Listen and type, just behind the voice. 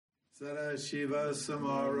Sadashiva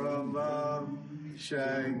Samarambam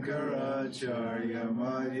Shankaracharya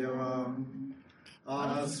Madhyavam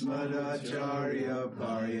Asmadacharya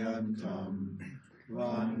Paryantam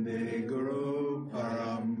Vande Guru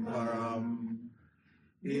Paramparam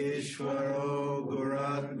Ishvaro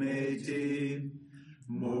Guratmeti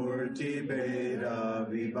Murti Beda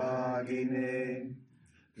Vibhagine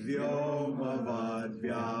Vyomavad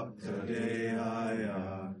Vyapta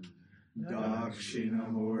Dehaya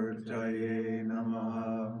Dakshinamurtaye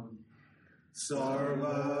Namaha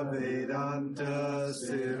Sarva Vedanta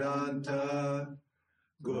Siddhanta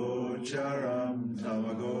Gocharam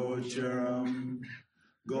Tamagocharam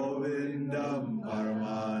Govindam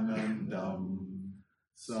Paramanandam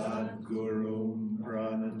Sadgurum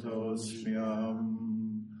Pranatosmyam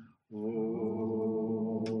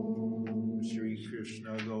Om Shri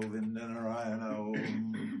Krishna Govinda Narayana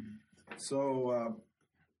Om. So,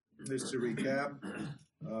 just to recap,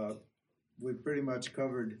 we've pretty much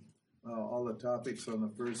covered all the topics on the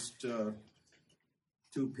first 2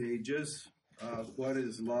 pages. What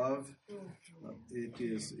is love? It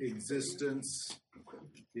is existence.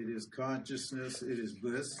 It is consciousness. It is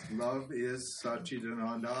bliss. Love is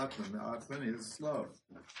Satchidananda Atman. Atman is love.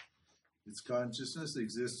 It's consciousness,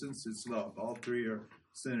 existence, it's love. All 3 are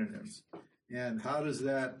synonyms. And how does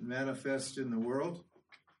that manifest in the world?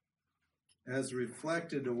 As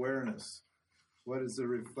reflected awareness. What is the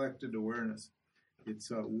reflected awareness? It's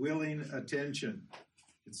a willing attention.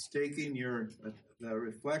 It's taking the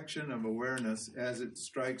reflection of awareness as it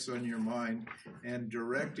strikes on your mind and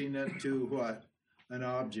directing it to what? An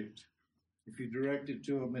object. If you direct it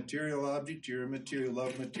to a material object, you're a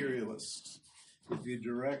love materialist. If you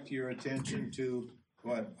direct your attention to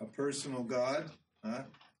what? A personal God,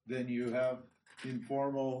 then you have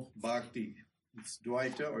informal bhakti. It's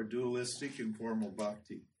Dvaita or dualistic informal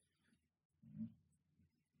bhakti.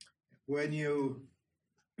 When you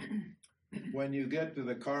get to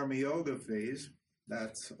the Karma Yoga phase,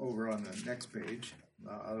 that's over on the next page.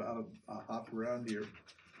 I'll hop around here.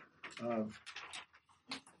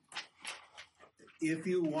 If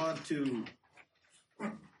you want to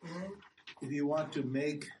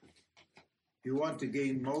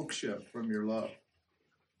gain moksha from your love,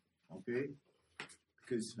 okay?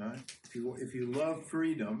 Because if you love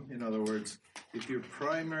freedom, in other words, if your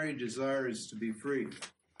primary desire is to be free,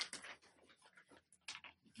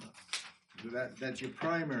 that's your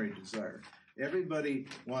primary desire. Everybody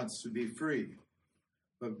wants to be free,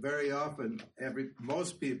 but very often,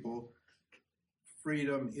 most people,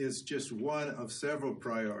 freedom is just one of several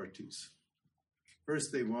priorities.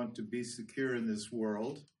 First, they want to be secure in this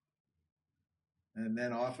world, and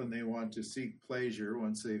then often they want to seek pleasure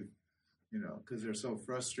once they've because they're so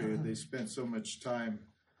frustrated, they spent so much time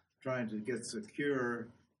trying to get secure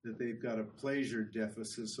that they've got a pleasure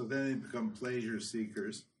deficit, so then they become pleasure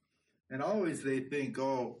seekers. And always they think,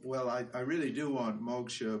 oh, well, I really do want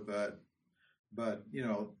moksha, but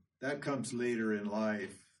that comes later in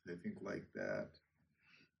life. They think like that.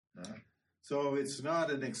 So it's not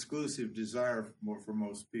an exclusive desire for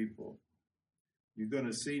most people. You're going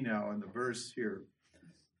to see now in the verse here,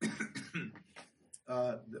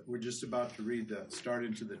 we're just about to start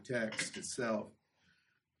into the text itself,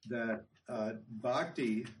 that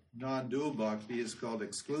bhakti, non-dual bhakti, is called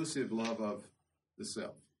exclusive love of the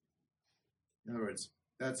self. In other words,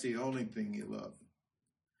 that's the only thing you love.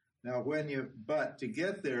 Now, but to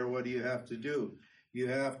get there, what do you have to do? You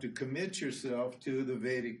have to commit yourself to the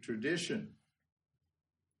Vedic tradition.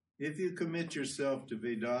 If you commit yourself to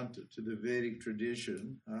Vedanta, to the Vedic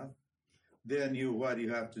tradition, then what do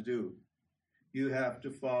you have to do? You have to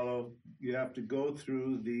go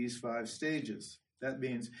through these 5 stages. That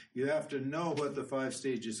means you have to know what the 5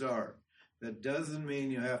 stages are. That doesn't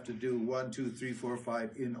mean you have to do 1, 2, 3, 4,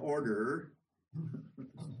 5 in order.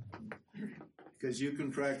 Because you can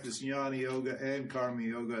practice Jnana Yoga and Karma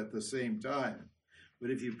Yoga at the same time. But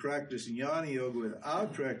if you practice Jnana Yoga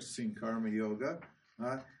without practicing Karma Yoga,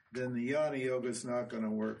 then the Jnana Yoga is not going to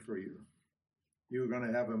work for you. You're going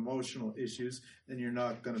to have emotional issues, and you're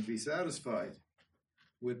not going to be satisfied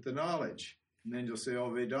with the knowledge. And then you'll say, oh,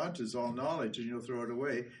 Vedanta is all knowledge, and you'll throw it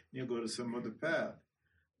away, and you'll go to some other path.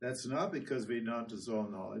 That's not because Vedanta is all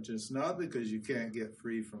knowledge. It's not because you can't get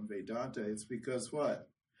free from Vedanta. It's because what?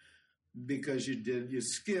 Because you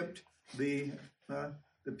skipped the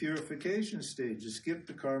purification stage. You skipped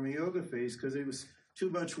the Karma Yoga phase because it was too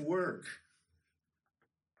much work.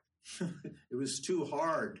 It was too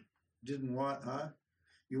hard. Didn't want,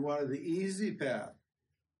 You wanted the easy path.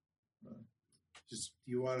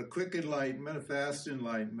 You want a quick enlightenment, a fast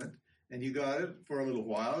enlightenment, and you got it for a little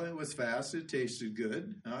while. It was fast. It tasted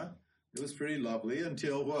good. It was pretty lovely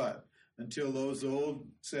until what? until those old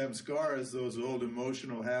samskaras, those old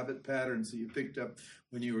emotional habit patterns that you picked up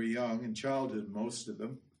when you were young, in childhood, most of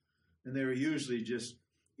them, and they were usually just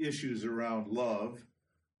issues around love.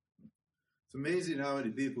 It's amazing how many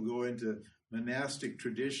people go into monastic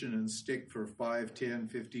tradition and stick for 5, 10,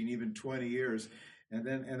 15, even 20 years. And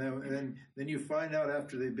then you find out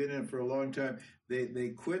after they've been in it for a long time, they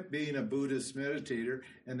quit being a Buddhist meditator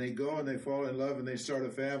and they go and they fall in love and they start a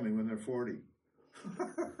family when they're 40.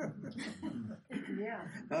 Yeah.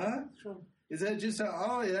 Huh? Sure. Is that just how?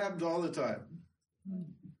 Oh, it happens all the time.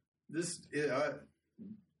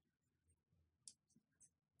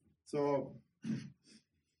 So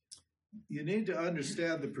you need to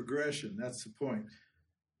understand the progression. That's the point.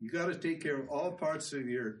 You got to take care of all parts of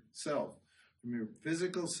yourself, from your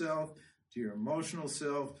physical self to your emotional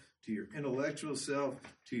self to your intellectual self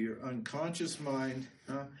to your unconscious mind,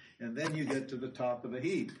 and then you get to the top of the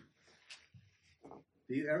heap.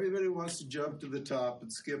 Everybody wants to jump to the top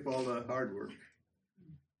and skip all the hard work.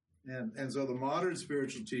 And so the modern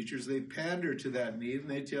spiritual teachers, they pander to that need and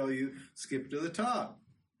they tell you, skip to the top.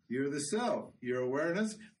 You're the self. Your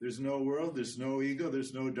awareness. There's no world. There's no ego.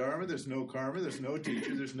 There's no dharma. There's no karma. There's no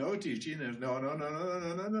teacher. There's no teaching. There's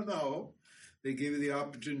no. They give you the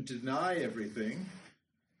opportunity to deny everything.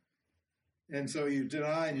 And so you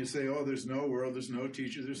deny and you say, oh, there's no world. There's no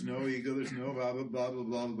teacher. There's no ego. There's no blah, blah, blah, blah,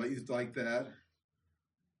 blah, blah. You like that.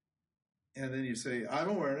 And then you say, I'm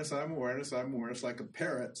awareness, like a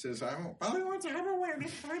parrot says, I'm awareness, I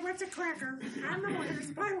want a cracker. I'm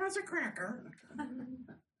awareness, I want a cracker.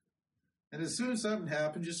 And as soon as something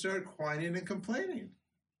happens, you start whining and complaining.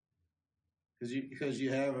 Because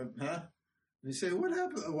you haven't, And you say, what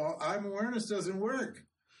happened? Well, I'm awareness doesn't work.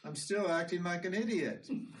 I'm still acting like an idiot.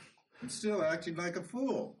 I'm still acting like a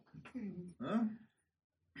fool. And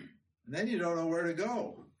then you don't know where to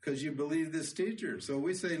go because you believe this teacher. So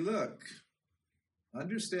we say, look,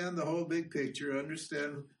 understand the whole big picture,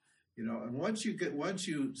 understand, and once you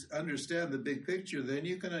understand the big picture, then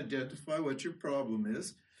you can identify what your problem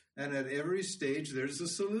is. And at every stage, there's a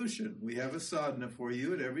solution. We have a sadhana for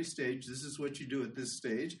you at every stage. This is what you do at this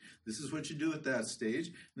stage. This is what you do at that stage.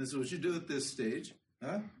 And this is what you do at this stage.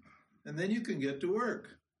 And then you can get to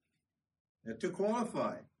work. And to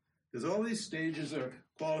qualify. Because all these stages are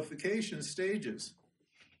qualification stages.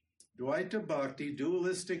 Dvaita Bhakti,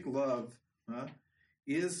 dualistic love,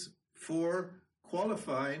 is for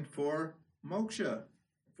qualifying for moksha,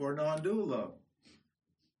 for non-dual love.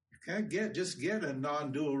 You can't just get a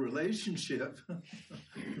non-dual relationship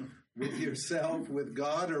with yourself, with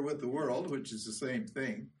God, or with the world, which is the same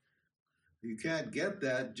thing. You can't get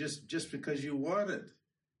that just because you want it.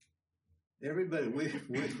 Everybody, we've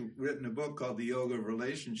written a book called The Yoga of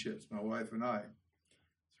Relationships, my wife and I.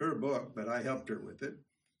 It's her book, but I helped her with it.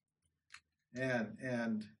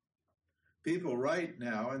 And people write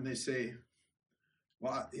now, and they say,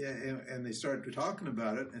 well, and they start talking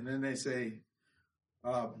about it, and then they say,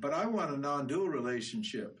 but I want a non-dual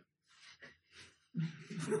relationship.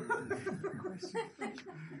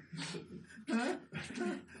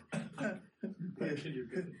 Where can you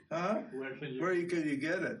get it? Where can you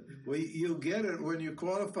get it? Well, you'll get it when you're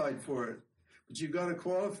qualified for it. But you've got to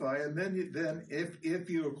qualify, and then if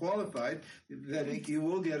you are qualified, then you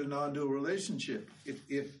will get a non-dual relationship.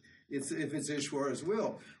 If it's Ishwara's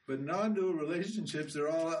will. But non-dual relationships are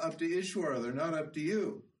all up to Ishwara. They're not up to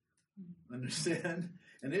you. Understand?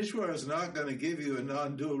 And Ishwara is not going to give you a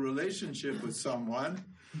non-dual relationship with someone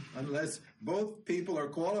unless both people are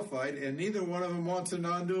qualified and neither one of them wants a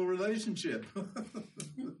non-dual relationship.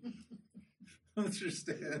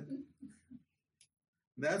 Understand?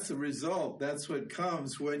 That's the result. That's what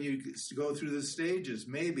comes when you go through the stages,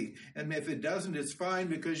 maybe. And if it doesn't, it's fine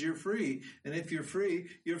because you're free. And if you're free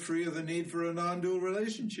of the need for a non-dual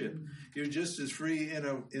relationship. You're just as free in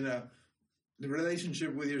a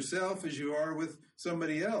relationship with yourself as you are with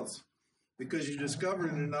somebody else. Because you discover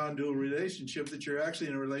in a non-dual relationship that you're actually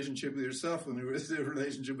in a relationship with yourself when there is a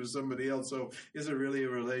relationship with somebody else. So is it really a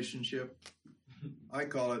relationship? I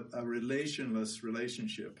call it a relationless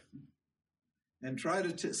relationship. And try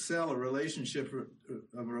to sell a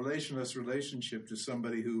relationless relationship to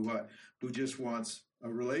somebody who just wants a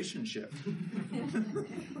relationship.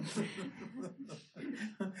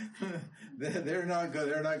 They're not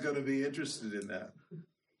going to be interested in that.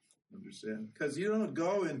 Understand? Because you don't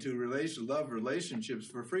go into love relationships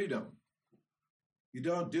for freedom. You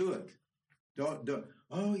don't do it. Don't.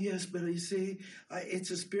 Oh yes, but you see, it's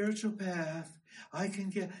a spiritual path. I can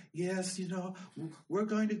get, yes, we're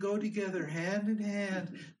going to go together hand in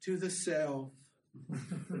hand to the self.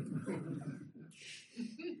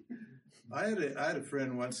 I had a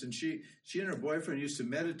friend once, and she and her boyfriend used to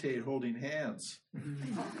meditate holding hands.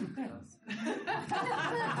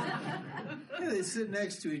 Yeah, they sit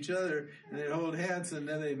next to each other and they hold hands and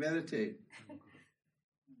then they meditate.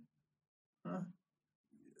 Huh?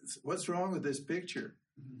 What's wrong with this picture?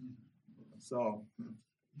 So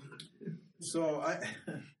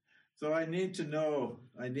I need to know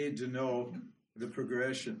the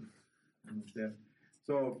progression. Understand?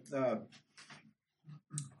 So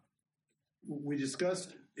we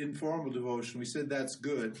discussed informal devotion. We said that's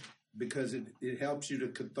good because it helps you to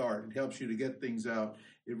cathartic. It helps you to get things out.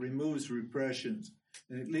 It removes repressions.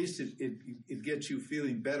 And at least it gets you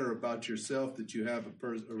feeling better about yourself that you have a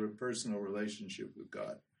personal relationship with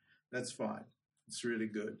God. That's fine. It's really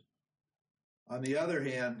good. On the other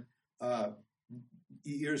hand,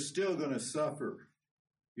 you're still going to suffer.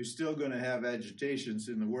 You're still going to have agitations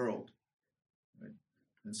in the world. Right?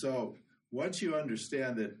 And so once you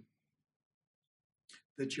understand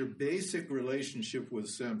that your basic relationship with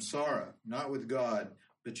samsara, not with God,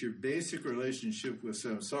 but your basic relationship with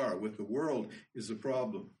samsara, with the world, is a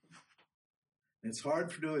problem. And it's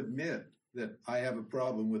hard to admit that I have a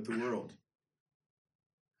problem with the world.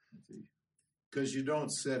 Because you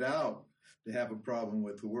don't set out to have a problem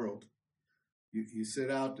with the world. You set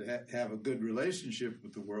out to have a good relationship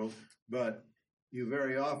with the world, but you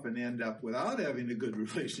very often end up without having a good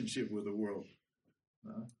relationship with the world.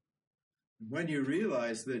 When you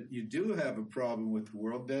realize that you do have a problem with the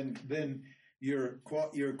world, then you're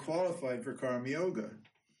qualified for karma yoga.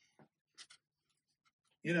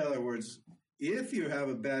 In other words, if you have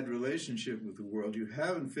a bad relationship with the world, you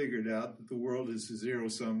haven't figured out that the world is a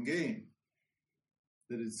zero-sum game,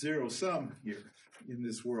 that it's zero-sum here in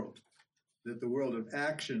this world, that the world of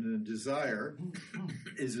action and desire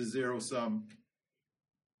is a zero-sum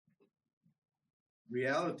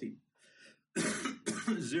reality.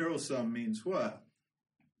 Zero-sum means what?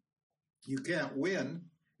 You can't win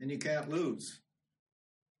and you can't lose.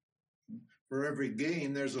 For every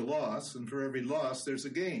gain, there's a loss, and for every loss, there's a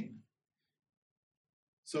gain.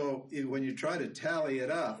 So when you try to tally it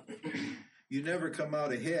up, you never come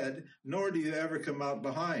out ahead, nor do you ever come out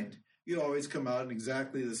behind. You always come out in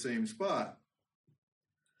exactly the same spot.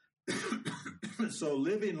 So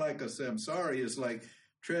living like a samsari is like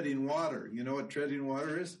treading water. You know what treading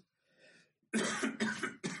water is?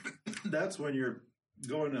 That's when you're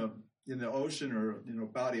going in the ocean or a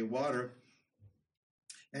body of water,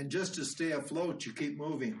 and just to stay afloat, you keep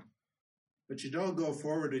moving. But you don't go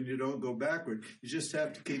forward and you don't go backward. You just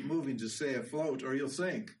have to keep moving to stay afloat or you'll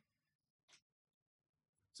sink.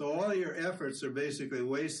 So all your efforts are basically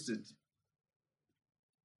wasted.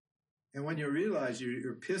 And when you realize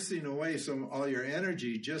you're pissing away all your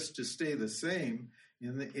energy just to stay the same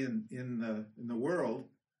in the world,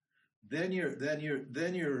 then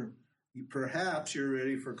perhaps you're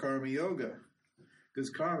ready for karma yoga. Because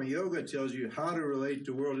karma yoga tells you how to relate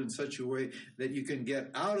to the world in such a way that you can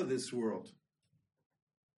get out of this world.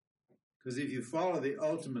 Because if you follow the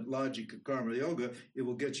ultimate logic of karma yoga, it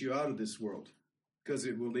will get you out of this world. Because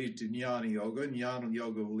it will lead to jnana yoga, and jnana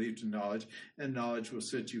yoga will lead to knowledge, and knowledge will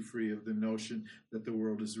set you free of the notion that the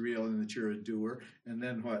world is real and that you're a doer. And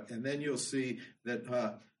then what? And then you'll see that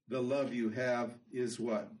the love you have is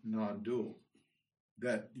what? Non-dual.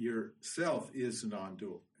 That your self is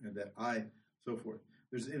non-dual, and that I, so forth.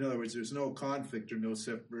 In other words, there's no conflict or no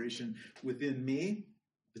separation within me,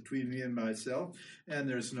 between me and myself, and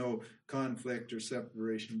there's no conflict or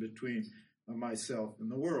separation between myself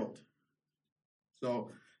and the world.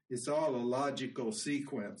 So it's all a logical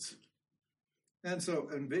sequence. And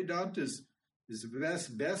Vedanta is the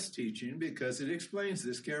best teaching because it explains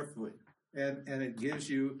this carefully. And it gives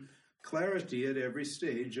you clarity at every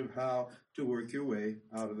stage of how to work your way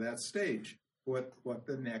out of that stage, what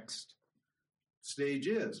the next stage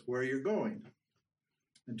is, where you're going.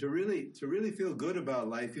 And to really feel good about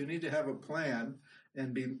life, you need to have a plan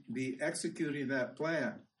and be executing that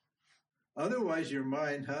plan. Otherwise, your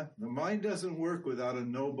mind, the mind doesn't work without a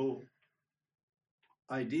noble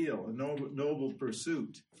ideal, a noble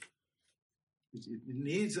pursuit. It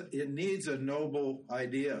needs a noble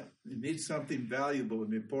idea. It needs something valuable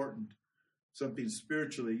and important, something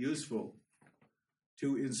spiritually useful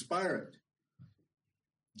to inspire it.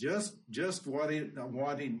 Just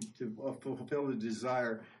wanting to fulfill a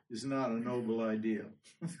desire is not a noble idea.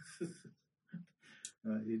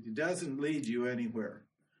 It doesn't lead you anywhere.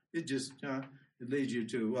 It just it leads you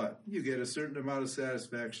to what? You get a certain amount of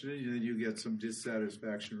satisfaction, and then you get some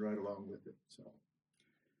dissatisfaction right along with it.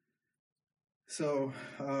 So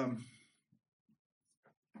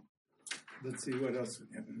let's see what else.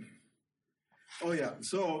 Oh yeah.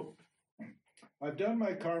 So I've done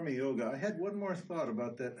my karma yoga. I had one more thought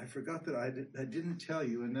about that. I forgot that I didn't tell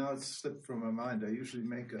you, and now it's slipped from my mind. I usually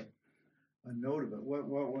make a note of it. What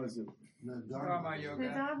was it? The Dharma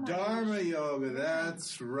yoga. Dharma yoga.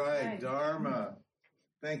 That's right. Dharma.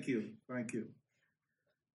 Thank you.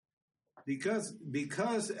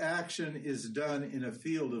 Because action is done in a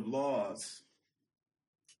field of laws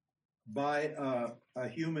by a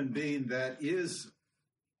human being that is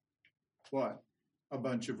what? A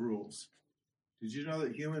bunch of rules. Did you know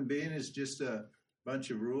that human being is just a bunch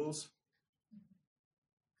of rules?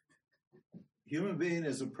 Human being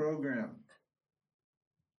is a program.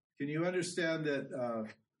 Can you understand that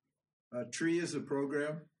a tree is a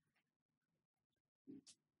program?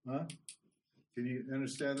 Huh? Can you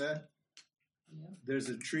understand that? Yeah. There's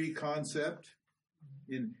a tree concept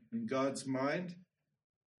in God's mind.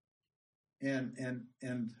 And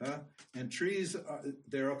trees,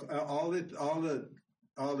 they're all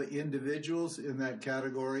the individuals in that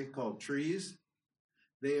category called trees.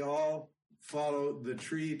 They all follow the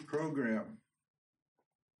tree program.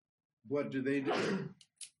 What do they do?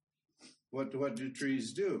 What do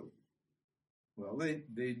trees do? Well,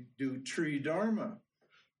 they do tree dharma.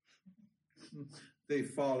 They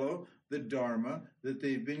follow the dharma that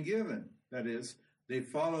they've been given. That is, they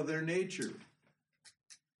follow their nature.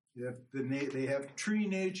 They have tree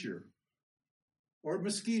nature. Or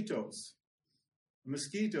mosquitoes. A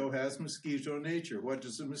mosquito has mosquito nature. What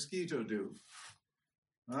does a mosquito do?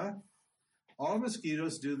 Huh? All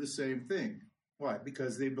mosquitoes do the same thing. Why?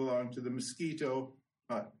 Because they belong to the mosquito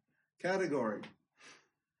category,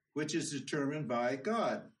 which is determined by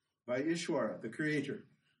God, by Ishvara, the creator.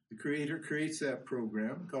 The creator creates that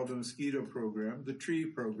program called the mosquito program, the tree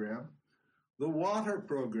program, the water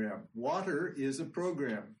program. Water is a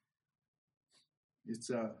program. It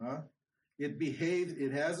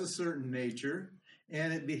has a certain nature,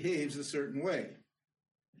 and it behaves a certain way.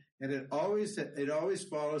 And it always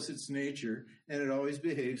follows its nature, and it always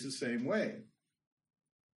behaves the same way.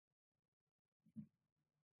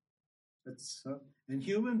 And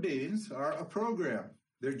human beings are a program.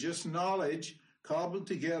 They're just knowledge cobbled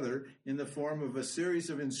together in the form of a series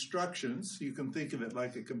of instructions. You can think of it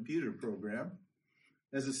like a computer program,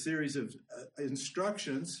 as a series of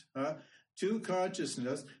instructions to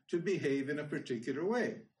consciousness to behave in a particular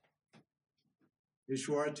way.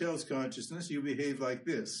 Ishvara tells consciousness, you behave like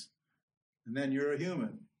this, and then you're a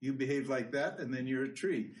human. You behave like that, and then you're a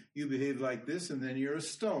tree. You behave like this, and then you're a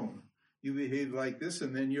stone. You behave like this,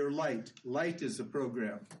 and then you're light. Light is a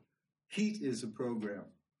program. Heat is a program.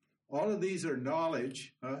 All of these are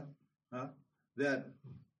knowledge that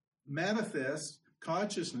manifests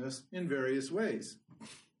consciousness in various ways.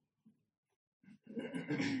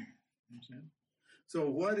 So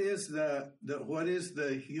what is the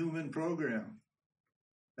human program?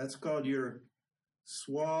 That's called your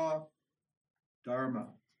Swadharma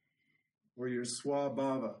or your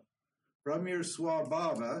Swabhava. From your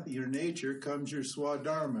Swabhava, your nature, comes your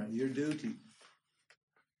Swadharma, your duty.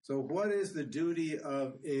 So what is the duty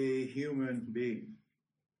of a human being?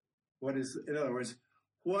 In other words,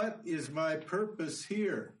 what is my purpose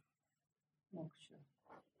here? Moksha.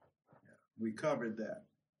 Yeah, we covered that.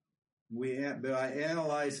 By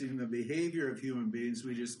analyzing the behavior of human beings,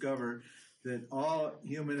 we discover that all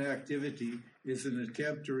human activity is an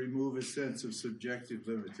attempt to remove a sense of subjective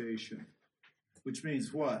limitation. Which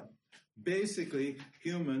means what? Basically,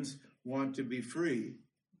 humans want to be free.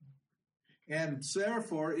 And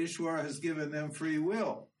therefore, Ishvara has given them free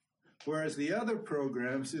will. Whereas the other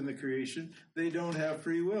programs in the creation, they don't have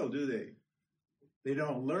free will, do they? They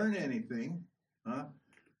don't learn anything,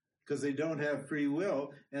 because they don't have free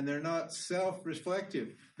will, and they're not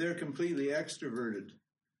self-reflective. They're completely extroverted.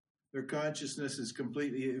 Their consciousness is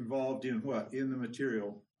completely involved in what? In the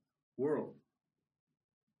material world.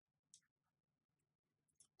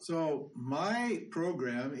 So my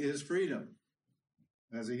program is freedom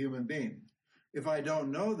as a human being. If I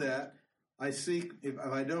don't know that, if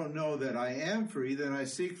I don't know that I am free, then I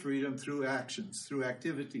seek freedom through actions, through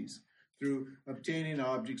activities, through obtaining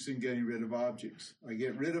objects and getting rid of objects. I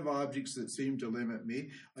get rid of objects that seem to limit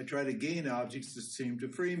me. I try to gain objects that seem to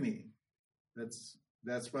free me.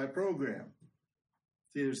 That's my program.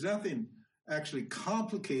 See, there's nothing actually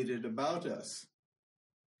complicated about us.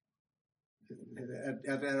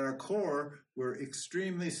 At our core, we're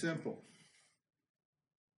extremely simple.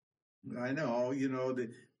 I know, the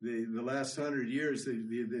last 100 years,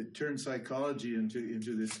 they turned psychology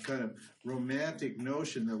into this kind of romantic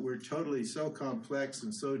notion that we're totally so complex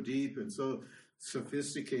and so deep and so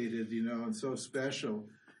sophisticated, and so special.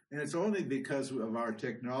 And it's only because of our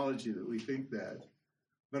technology that we think that.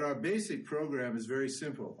 But our basic program is very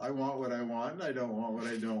simple. I want what I want, and I don't want what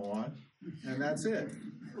I don't want, and that's it.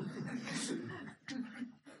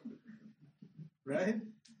 Right?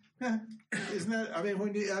 Isn't that, I mean,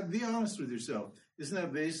 when you be honest with yourself, isn't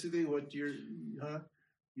that basically what you've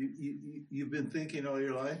been thinking all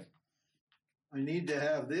your life? I need to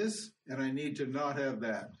have this, and I need to not have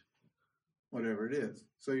that, whatever it is.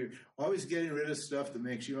 So you're always getting rid of stuff that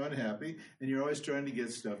makes you unhappy, and you're always trying to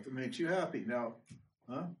get stuff that makes you happy. Now,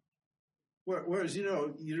 whereas,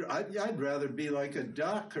 I'd rather be like a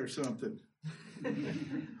duck or something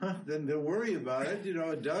than to worry about it.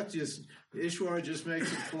 A duck Ishwar just makes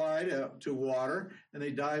it fly to water, and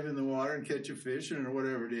they dive in the water and catch a fish or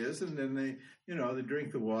whatever it is, and then they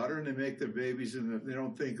drink the water and they make their babies, and they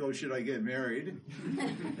don't think, oh, should I get married?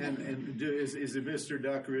 Is Mr.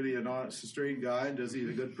 Duck really an honest, straight guy, and does he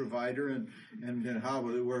a good provider, and how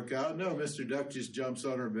will it work out? No, Mr. Duck just jumps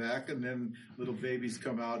on her back, and then little babies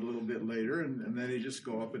come out a little bit later, and then they just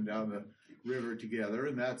go up and down the river together,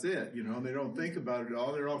 and that's it, and they don't think about it at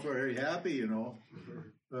all. They're all very happy,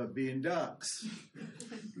 being ducks.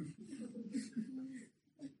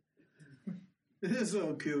 It is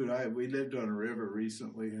so cute. We lived on a river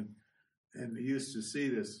recently, and we used to see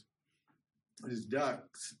these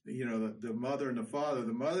ducks, the mother and the father.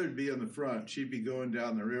 The mother would be on the front. She'd be going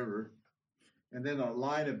down the river, and then a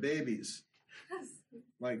line of babies,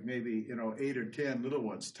 like maybe, 8 or 10 little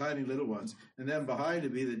ones, tiny little ones. And then behind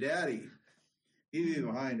would be the daddy. He'd be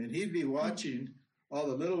behind, and he'd be watching all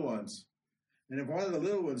the little ones. And if one of the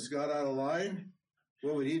little ones got out of line,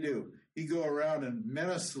 what would he do? He'd go around and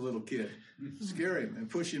menace the little kid, scare him, and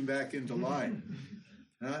push him back into line.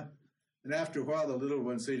 And after a while, the little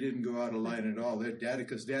ones, they didn't go out of line at all.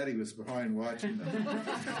 Because Daddy was behind watching them.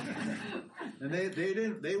 And they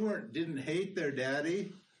didn't hate their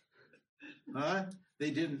daddy.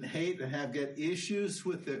 They didn't hate and get issues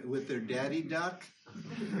with their daddy duck.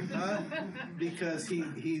 Because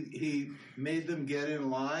he made them get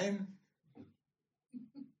in line.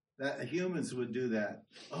 That humans would do that.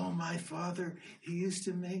 Oh, my father, he used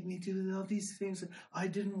to make me do all these things that I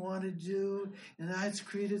didn't want to do, and that's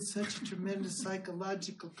created such a tremendous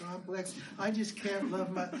psychological complex. I just can't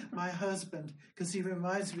love my husband because he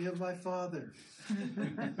reminds me of my father.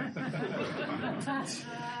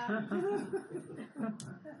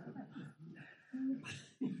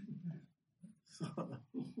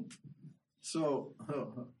 So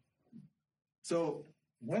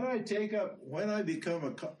when I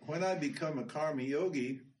become a karma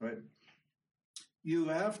yogi, right? You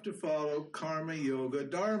have to follow karma yoga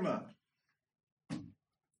dharma.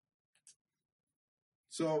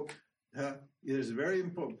 So there's a very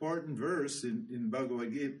important verse in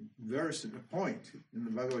Bhagavad Gita, point in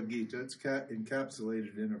the Bhagavad Gita. It's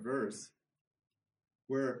encapsulated in a verse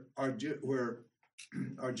where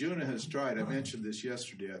Arjuna has tried. I mentioned this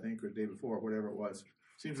yesterday, I think, or the day before, whatever it was.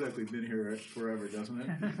 Seems like we've been here forever, doesn't it?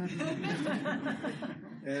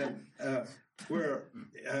 And where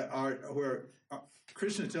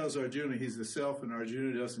Krishna tells Arjuna he's the self, and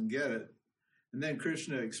Arjuna doesn't get it. And then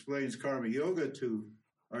Krishna explains karma yoga to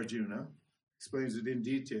Arjuna, explains it in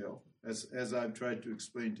detail, as I've tried to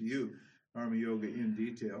explain to you, karma yoga in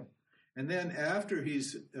detail. And then after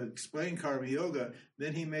he's explained karma yoga,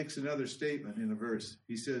 then he makes another statement in a verse.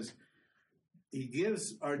 He says, he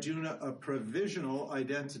gives Arjuna a provisional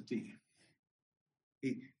identity.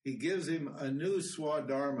 He gives him a new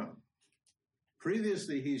swadharma.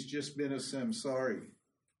 Previously, he's just been a samsari.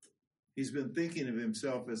 He's been thinking of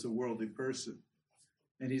himself as a worldly person.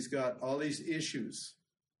 And he's got all these issues.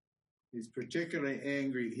 He's particularly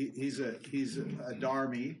angry. He's a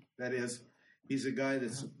dharmi. That is, he's a guy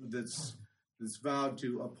that's vowed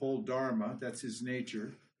to uphold dharma. That's his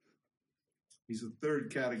nature. He's a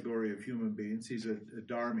third category of human beings. He's a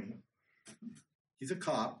dharmi. He's a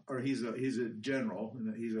cop, or he's a general,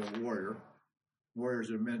 and he's a warrior. Warriors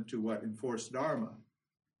are meant to enforce dharma.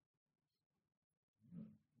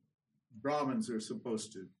 Brahmins are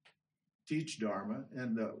supposed to teach dharma,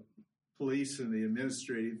 and the police and the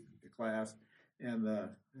administrative class and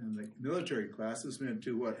the military class is meant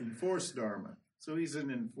to enforce dharma. So he's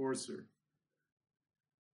an enforcer.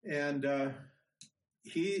 And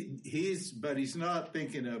but he's not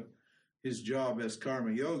thinking of his job as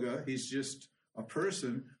karma yoga. He's just a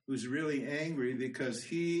person who's really angry because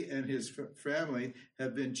he and his family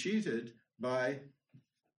have been cheated by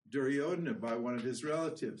Duryodhana, by one of his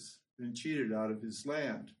relatives, been cheated out of his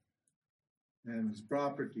land and his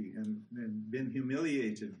property, and been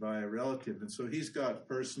humiliated by a relative. And so he's got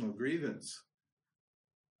personal grievance.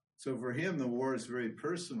 So for him, the war is very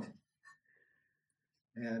personal.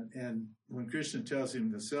 And when Krishna tells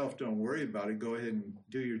him the self, don't worry about it, go ahead and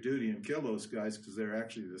do your duty and kill those guys because they're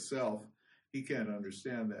actually the self, he can't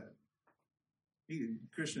understand that.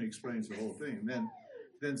 Krishna explains the whole thing. And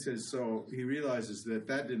then says, so he realizes that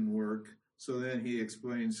didn't work. So then he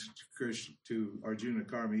explains to Arjuna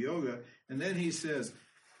Karma Yoga. And then he says,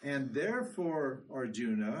 and therefore,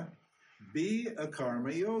 Arjuna, be a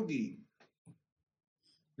Karma Yogi.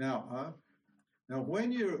 Now,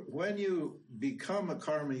 when you become a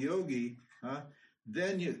Karma Yogi,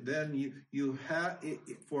 then you have,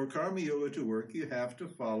 for Karma Yoga to work, you have to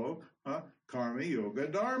follow Karma Yoga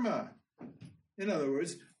Dharma. In other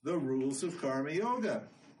words, the rules of Karma Yoga.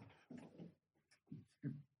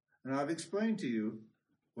 And I've explained to you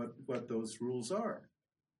what those rules are.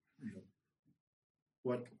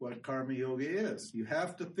 What Karma Yoga is. You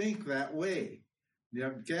have to think that way.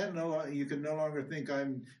 You can no longer think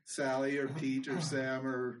I'm Sally or Pete or Sam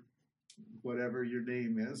or whatever your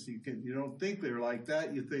name is. You don't think they're like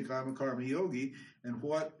that. You think I'm a Karma Yogi, and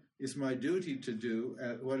what is my duty to do?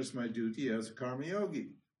 What is my duty as a Karma Yogi?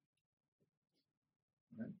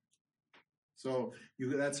 Right? So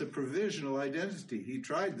that's a provisional identity. He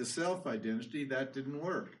tried the self-identity. That didn't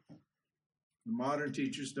work. The modern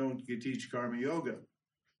teachers don't teach Karma Yoga.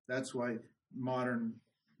 That's why modern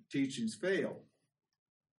teachings fail,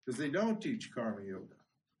 because they don't teach Karma Yoga.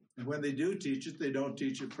 And when they do teach it, they don't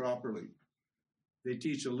teach it properly. They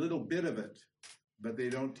teach a little bit of it, but they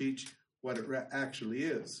don't teach what it actually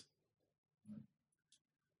is.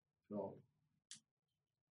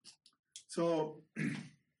 So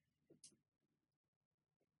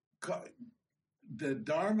the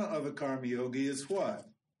Dharma of a Karma Yogi is what?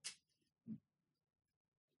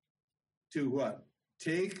 To what?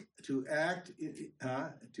 To act,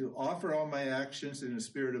 to offer all my actions in a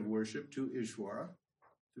spirit of worship to Ishvara,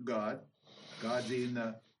 to God, God being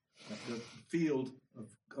the field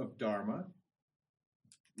of Dharma,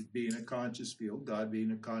 being a conscious field, God being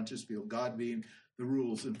a conscious field, God being the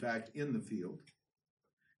rules, in fact, in the field,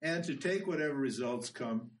 and to take whatever results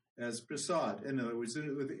come as prasad, in other words,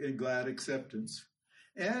 in glad acceptance,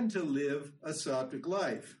 and to live a sattvic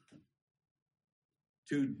life.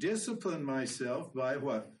 To discipline myself by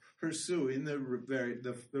what? Pursuing the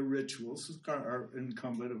rituals that are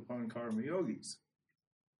incumbent upon Karma Yogis.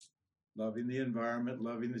 Loving the environment,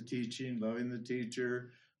 loving the teaching, loving the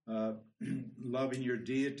teacher, loving your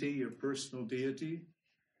deity, your personal deity,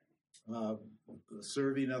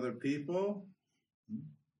 serving other people,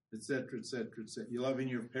 etc., etc., etc. You're loving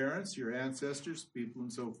your parents, your ancestors, people,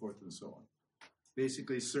 and so forth and so on.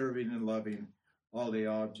 Basically serving and loving all the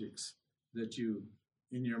objects that you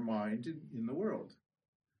in your mind in the world.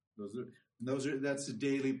 That's a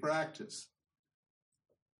daily practice.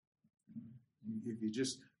 If you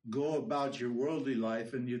just go about your worldly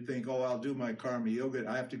life and you think, oh, I'll do my Karma Yoga,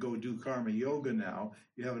 I have to go do Karma Yoga now.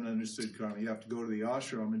 You haven't understood Karma. You have to go to the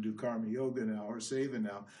ashram and do Karma Yoga now or Seva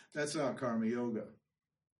now. That's not Karma Yoga.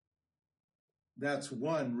 That's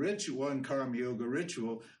one Karma Yoga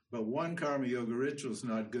ritual, but one Karma Yoga ritual is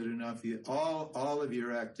not good enough. All of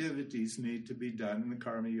your activities need to be done in the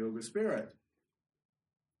Karma Yoga spirit.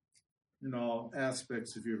 In all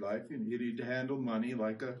aspects of your life, you need to handle money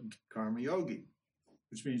like a Karma Yogi,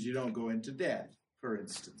 which means you don't go into debt, for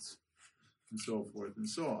instance, and so forth and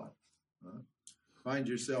so on. Find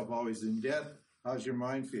yourself always in debt, how's your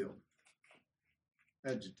mind feel?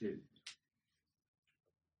 Agitated.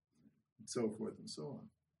 And so forth and so on.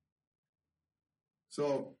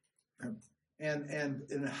 So,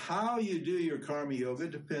 and how you do your Karma Yoga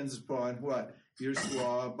depends upon what? Your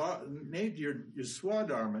swadharma,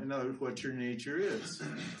 in other words, what your nature is.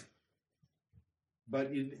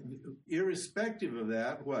 But irrespective of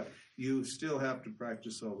that, what? You still have to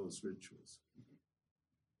practice all those rituals.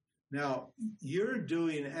 Now, you're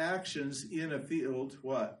doing actions in a field,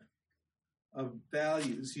 what? Of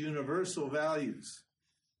values, universal values.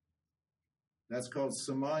 That's called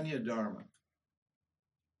Samanya Dharma.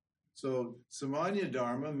 So Samanya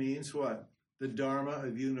Dharma means what? The Dharma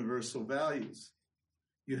of universal values.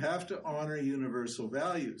 You have to honor universal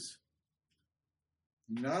values.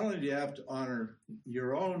 Not only do you have to honor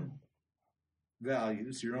your own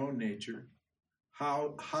values, your own nature,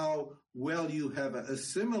 how well you have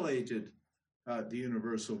assimilated the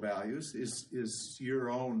universal values is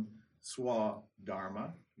your own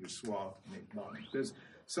swadharma, your swadharma. Because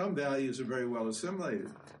some values are very well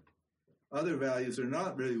assimilated. Other values are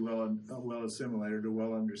not really well assimilated or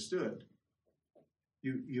well understood.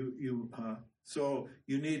 So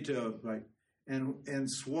you need to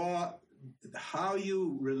how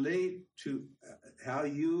you relate to how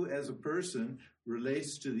you as a person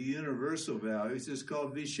relates to the universal values is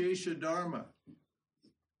called Vishesha Dharma.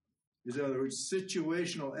 is, in other words,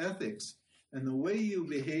 situational ethics. And the way you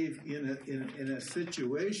behave in a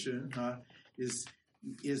situation is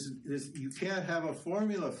you can't have a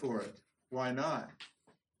formula for it. Why not?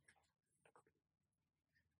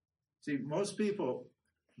 See, most people,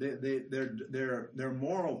 they're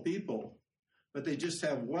moral people, but they just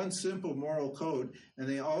have one simple moral code, and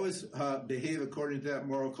they always behave according to that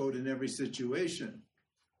moral code in every situation.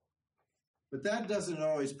 But that doesn't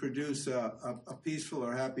always produce a peaceful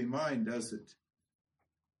or happy mind, does it?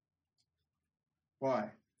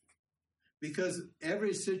 Why? Because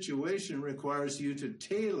every situation requires you to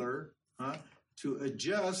tailor, to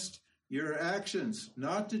adjust your actions,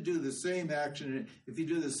 not to do the same action. If you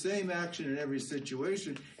do the same action in every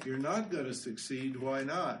situation, you're not going to succeed. Why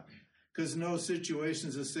not? Because no situation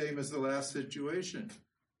is the same as the last situation.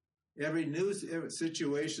 Every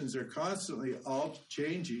situations are constantly all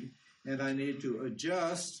changing, and I need to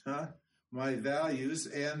adjust my values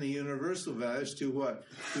and the universal values to what?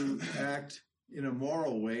 To act in a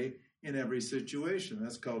moral way in every situation.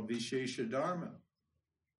 That's called Vishesha Dharma.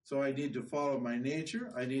 So I need to follow my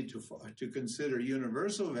nature. I need to consider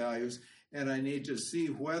universal values, and I need to see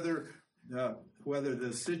whether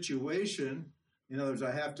the situation, in other words,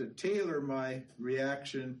 I have to tailor my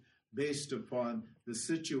reaction based upon the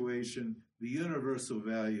situation, the universal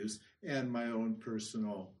values, and my own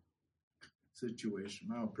personal situation,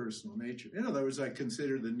 my own personal nature. In other words, I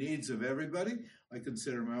consider the needs of everybody, I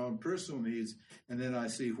consider my own personal needs, and then I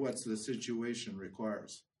see what the situation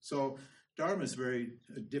requires. So Dharma is a very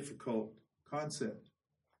difficult concept.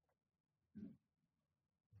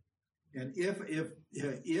 And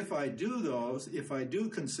if I do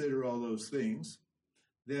consider all those things,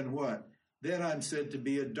 then what? Then I'm said to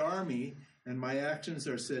be a dharmi, and my actions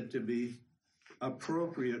are said to be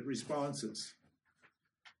appropriate responses.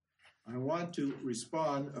 I want to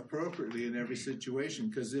respond appropriately in every situation,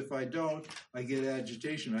 because if I don't, I get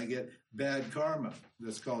agitation. I get bad karma.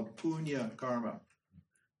 That's called punya karma.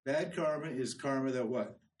 Bad karma is karma that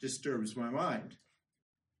what? Disturbs my mind.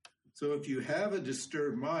 So if you have a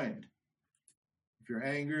disturbed mind, if you're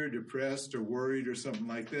angry, depressed, or worried, or something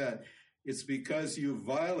like that, it's because you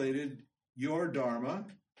violated your dharma,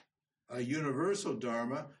 a universal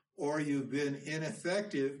dharma, or you've been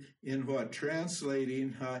ineffective in what?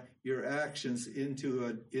 Translating your actions into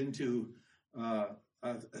a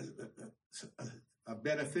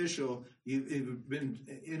beneficial. You've been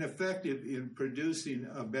ineffective in producing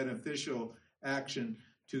a beneficial action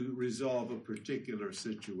to resolve a particular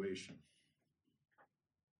situation.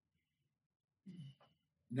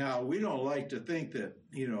 Now, we don't like to think that,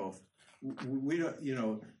 we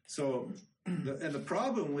don't, so, and the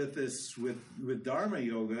problem with this, with Dharma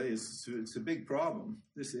Yoga is it's a big problem.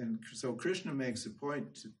 And so Krishna makes a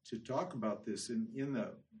point to talk about this in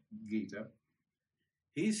the Gita.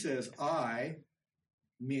 He says, I,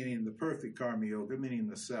 meaning the perfect Karma Yoga, meaning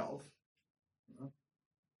the self,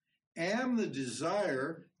 am the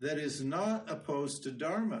desire that is not opposed to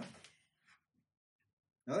Dharma.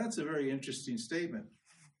 Now that's a very interesting statement.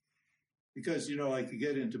 Because, like you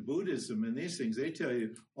get into Buddhism and these things, they tell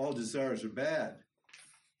you all desires are bad.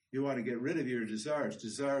 You want to get rid of your desires.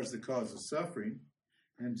 Desire is the cause of suffering.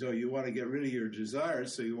 And so you want to get rid of your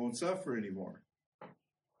desires so you won't suffer anymore.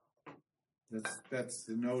 That's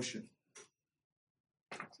the notion.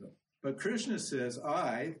 But Krishna says,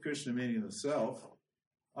 I, Krishna meaning the self,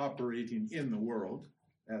 operating in the world,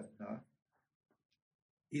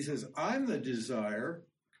 he says, I'm the desire.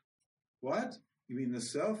 What? You mean the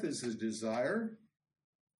self is the desire?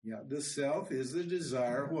 Yeah, the self is the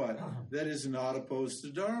desire, what? That is not opposed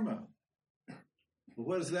to Dharma. Well,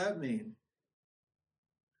 what does that mean?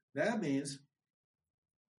 That means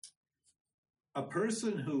a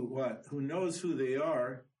person who knows who they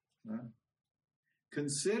are,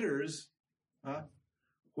 considers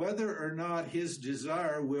whether or not his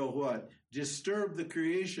desire will what? Disturb the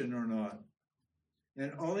creation or not.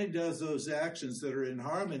 And only does those actions that are in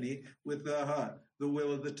harmony with the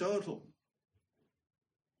will of the total.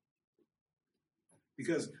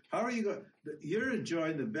 Because how are you going? You're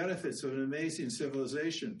enjoying the benefits of an amazing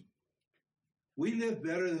civilization. We live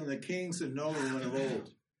better than the kings and noblemen of old.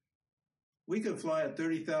 We can fly at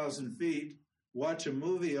 30,000 feet, watch a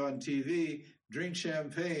movie on TV, drink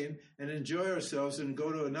champagne, and enjoy ourselves and go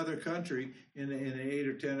to another country in 8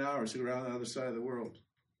 or 10 hours around the other side of the world.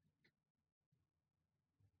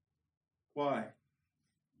 Why?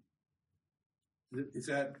 Is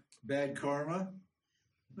that bad karma?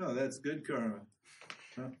 No, that's good karma.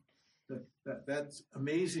 That's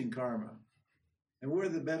amazing karma. And we're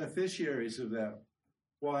the beneficiaries of that.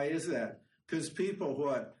 Why is that? Because people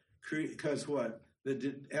what? Because what?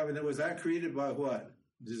 Was that created by what?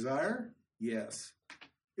 Desire? Yes.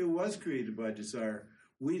 It was created by desire.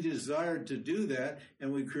 We desired to do that,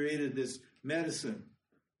 and we created this medicine,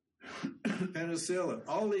 penicillin.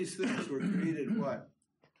 All these things were created what?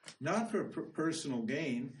 Not for personal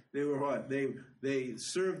gain. They were what? They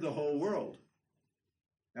served the whole world.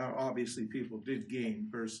 Now, obviously, people did gain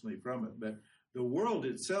personally from it, but the world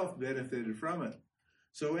itself benefited from it.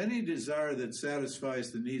 So any desire that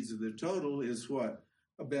satisfies the needs of the total is what?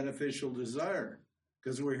 A beneficial desire,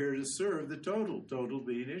 because we're here to serve the total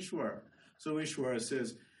being Ishvara. So Ishvara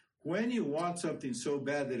says, when you want something so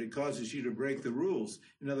bad that it causes you to break the rules,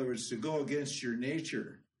 in other words, to go against your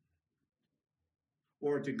nature,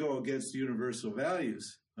 or to go against universal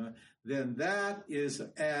values, then that is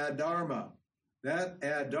adharma. That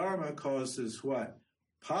adharma causes what?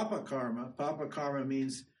 Papa karma. Papa karma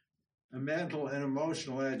means a mental and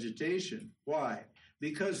emotional agitation. Why?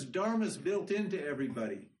 Because dharma is built into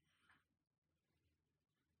everybody.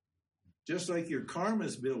 Just like your karma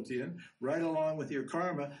is built in, right along with your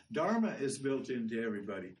karma, dharma is built into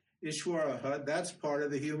everybody. Ishvara, that's part of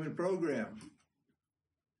the human program.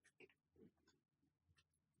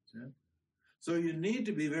 So you need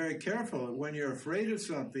to be very careful when you're afraid of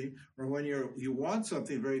something or when you want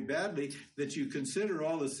something very badly, that you consider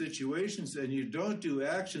all the situations and you don't do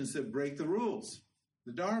actions that break the rules,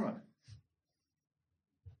 the dharma.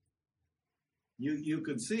 You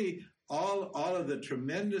can see all of the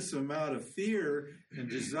tremendous amount of fear and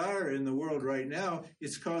desire in the world right now.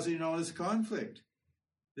 It's causing all this conflict.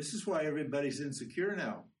 This is why everybody's insecure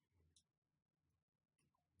now.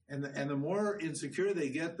 And the more insecure they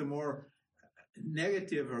get, the more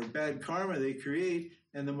negative or bad karma they create,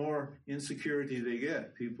 and the more insecurity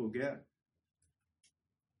people get.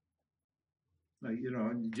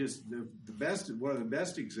 Just the best, one of the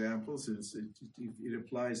best examples is it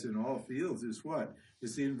applies in all fields is what?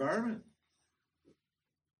 Is the environment.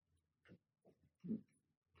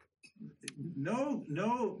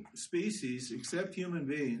 No species except human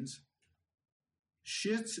beings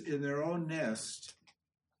shits in their own nest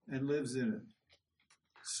and lives in it.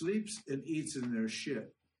 Sleeps and eats in their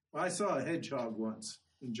shit. Well, I saw a hedgehog once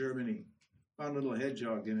in Germany. Found a little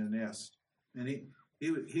hedgehog in a nest. And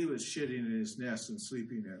he was shitting in his nest and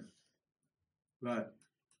sleeping there. But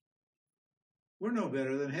we're no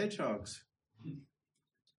better than hedgehogs.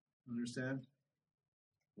 Understand?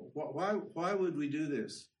 Why would we do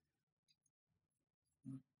this?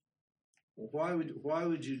 Why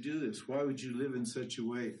would you do this? Why would you live in such a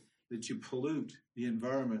way that you pollute the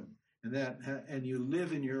environment and you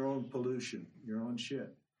live in your own pollution, your own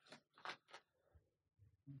shit?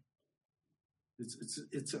 It's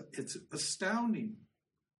astounding.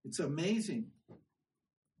 It's amazing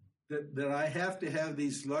that I have to have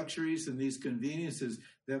these luxuries and these conveniences,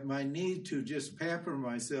 that my need to just pamper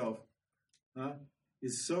myself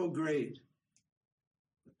is so great.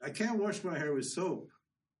 I can't wash my hair with soap.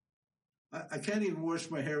 I can't even wash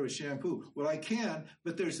my hair with shampoo. Well, I can,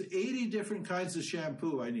 but there's 80 different kinds of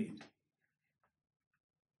shampoo I need.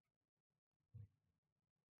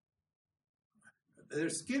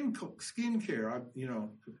 There's skincare,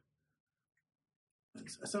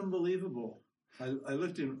 it's unbelievable. I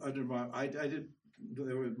looked under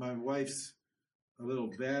there was my wife's a little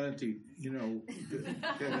vanity,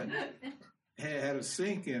 had a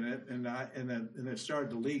sink in it, and it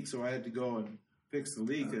started to leak, so I had to go and fix the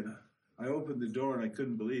leak, and I opened the door and I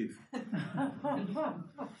couldn't believe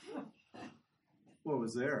what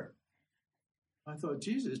was there. I thought,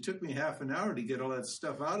 Jesus, it took me half an hour to get all that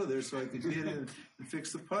stuff out of there so I could get in and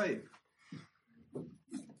fix the pipe.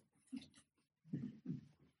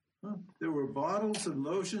 There were bottles and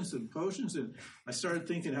lotions and potions, and I started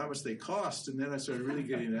thinking how much they cost, and then I started really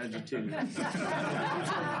getting agitated. I'm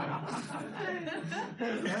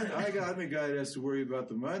a guy that has to worry about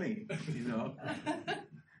the money,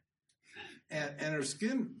 And her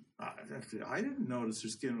skin, I didn't notice her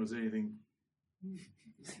skin was anything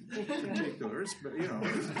particular, but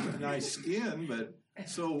it's nice skin, but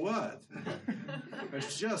so what?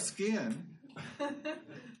 It's just skin.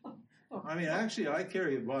 I mean, actually, I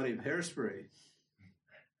carry a body of hairspray,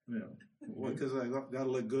 because I got to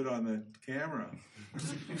look good on the camera.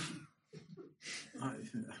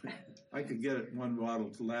 I could get one bottle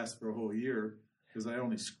to last for a whole year, because I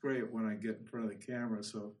only spray it when I get in front of the camera.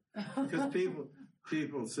 So, because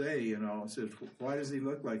people say, said, why does he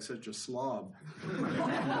look like such a slob?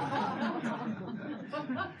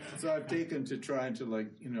 So I've taken to trying to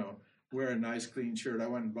wear a nice clean shirt. I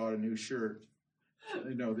went and bought a new shirt,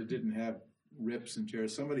 that didn't have rips and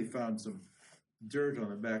tears. Somebody found some dirt on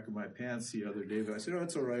the back of my pants the other day, but I said,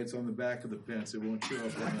 it's all right. It's on the back of the pants. It won't show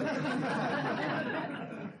up.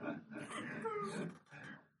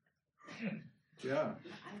 Yeah.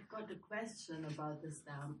 I've got a question about this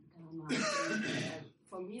Dharma.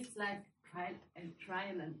 For me, it's like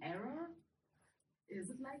trial and error. Is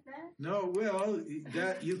it like that? No, well,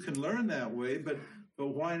 that you can learn that way, but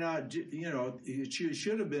why not? You know, you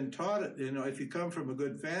should have been taught it. You know, if you come from a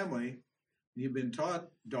good family, you've been taught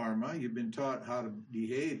Dharma, you've been taught how to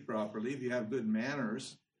behave properly. If you have good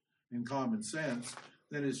manners and common sense,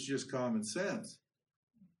 then it's just common sense.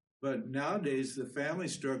 But nowadays, the family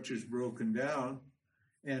structure is broken down,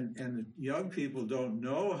 and the young people don't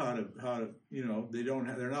know how to you know,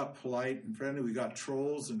 they're not polite and friendly. We got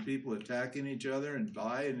trolls and people attacking each other and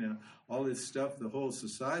lying and all this stuff. The whole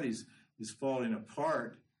society is falling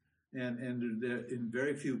apart, and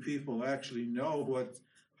very few people actually know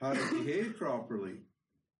how to behave properly,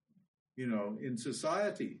 you know, in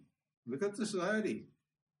society. Look at society.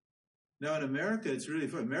 Now in America, it's really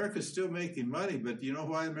fun. America's still making money, but do you know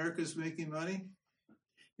why America's making money?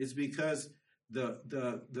 It's because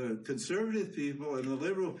the conservative people and the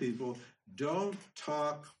liberal people don't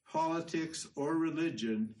talk politics or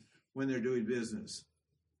religion when they're doing business.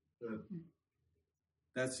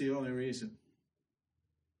 That's the only reason.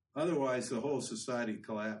 Otherwise, the whole society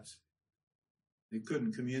collapsed. They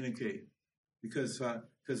couldn't communicate because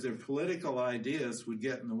their political ideas would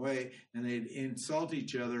get in the way, and they'd insult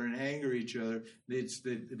each other and anger each other.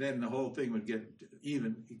 Then the whole thing would get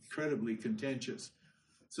even incredibly contentious.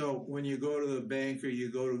 So when you go to the bank or you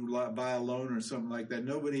go to buy a loan or something like that,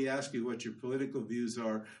 nobody asks you what your political views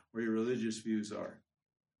are or your religious views are.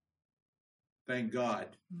 Thank God.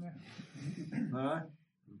 Huh?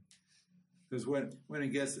 Because when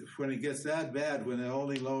it gets that bad, when they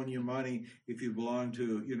only loan you money if you belong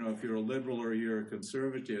to, you know, if you're a liberal or you're a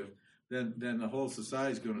conservative, then the whole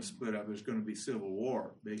society is going to split up. There's going to be civil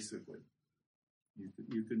war, basically.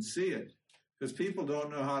 You can see it. Because people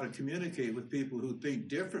don't know how to communicate with people who think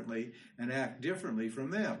differently and act differently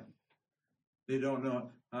from them. They don't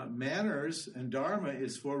know. Manners and Dharma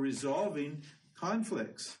is for resolving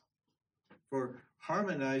conflicts, for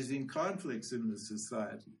harmonizing conflicts in the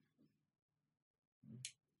society.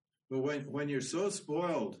 But when you're so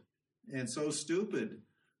spoiled and so stupid,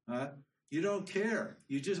 you don't care.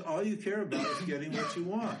 All you care about is getting what you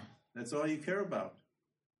want. That's all you care about.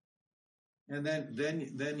 And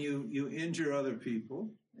then you injure other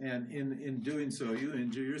people, and in doing so, you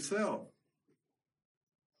injure yourself.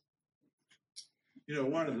 You know,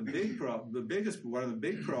 one of the big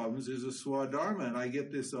problems is a Swadharma, and I get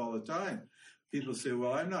this all the time. People say,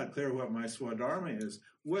 well, I'm not clear what my Swadharma is.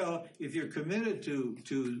 Well, if you're committed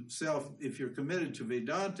if you're committed to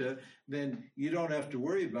Vedanta, then you don't have to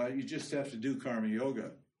worry about it. You just have to do Karma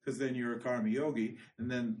Yoga, because then you're a Karma Yogi, and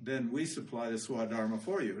then we supply the Swadharma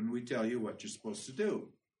for you, and we tell you what you're supposed to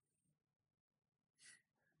do.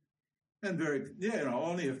 And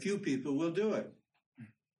only a few people will do it.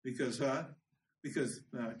 Because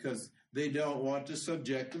they don't want to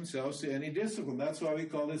subject themselves to any discipline. That's why we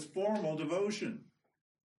call this formal devotion.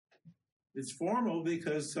 It's formal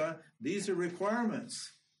because these are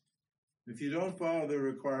requirements. If you don't follow the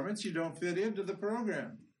requirements, you don't fit into the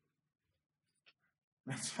program.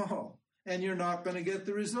 That's all. And you're not going to get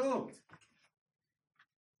the result.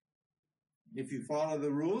 If you follow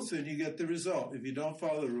the rules, then you get the result. If you don't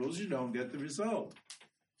follow the rules, you don't get the result.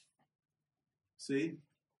 See?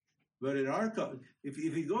 But if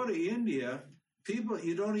you go to India,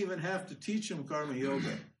 you don't even have to teach them Karma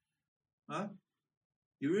Yoga. Huh?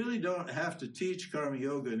 You really don't have to teach Karma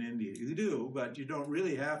Yoga in India. You do, but you don't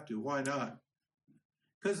really have to. Why not?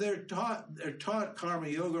 Because they're taught Karma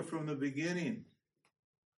Yoga from the beginning.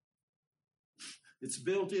 It's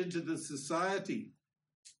built into the society.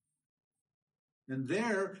 And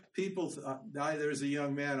there, there's a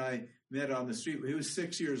young man I met on the street. He was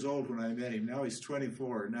 6 years old when I met him. Now he's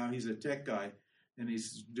 24. Now he's a tech guy, and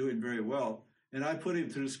he's doing very well. And I put him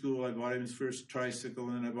through school. I bought him his first tricycle,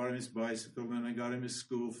 and then I bought him his bicycle, and then I got him his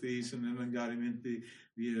school fees, and then I got him into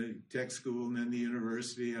the tech school and then the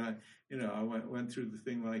university. And I went through the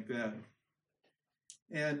thing like that.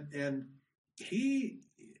 And he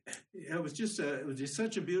was just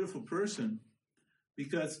such a beautiful person,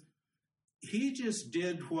 because he just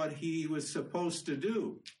did what he was supposed to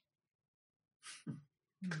do.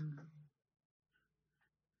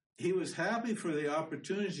 He was happy for the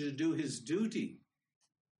opportunity to do his duty.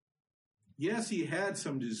 Yes, he had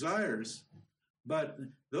some desires, but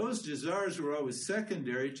those desires were always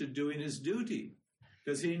secondary to doing his duty,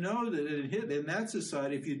 because he knows that in that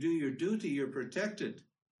society, if you do your duty, you're protected.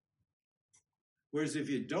 Whereas if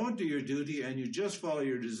you don't do your duty and you just follow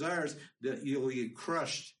your desires, that you'll get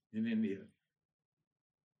crushed in India.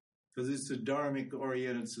 because it's a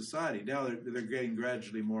dharmic-oriented society. Now they're getting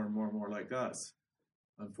gradually more and more and more like us,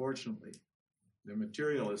 unfortunately. The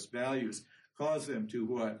materialist values cause them to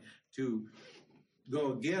what? To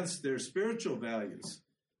go against their spiritual values.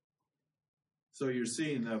 So you're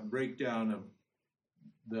seeing the breakdown of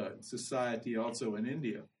the society also in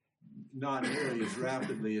India. Not nearly as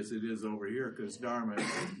rapidly as it is over here, because Dharma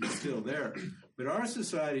is still there. But our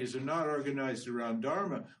societies are not organized around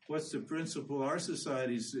Dharma. What's the principle our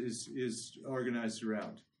societies is organized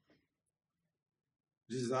around?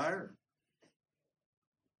 Desire.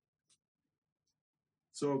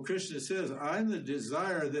 So Krishna says, I'm the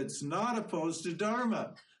desire that's not opposed to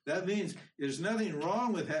Dharma. That means there's nothing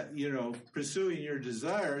wrong with pursuing your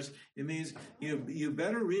desires. It means you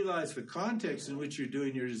better realize the context in which you're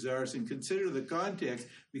doing your desires and consider the context,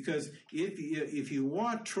 because if you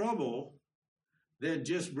want trouble, then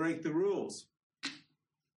just break the rules.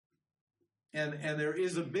 And there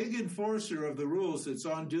is a big enforcer of the rules that's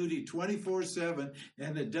on duty 24/7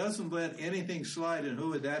 and that doesn't let anything slide. And who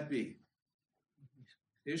would that be?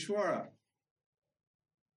 Ishvara.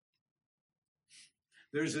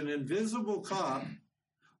 There's an invisible cop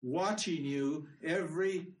watching you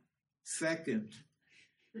every second.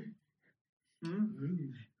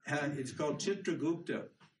 It's called Chitragupta.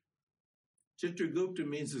 Chitragupta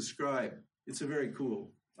means a scribe. It's a very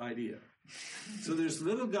cool idea. So there's a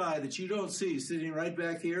little guy that you don't see sitting right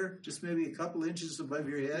back here, just maybe a couple inches above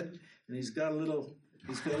your head, and he's got a little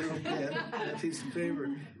pen and a piece of paper,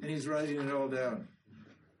 and he's writing it all down.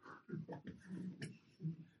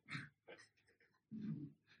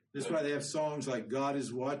 That's why they have songs like God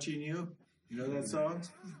is Watching You. You know that song?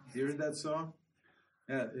 You heard that song?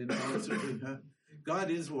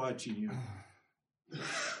 God is watching you.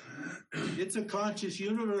 It's a conscious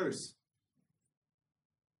universe.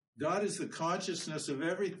 God is the consciousness of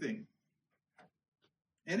everything.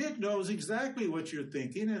 And it knows exactly what you're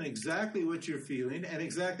thinking and exactly what you're feeling and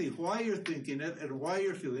exactly why you're thinking it and why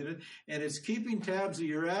you're feeling it. And it's keeping tabs of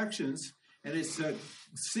your actions. And it's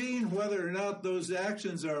seeing whether or not those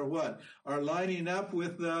actions are what? Are lining up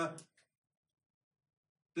with the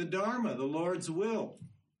Dharma, the Lord's will.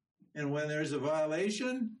 And when there's a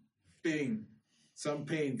violation, bing, some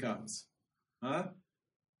pain comes.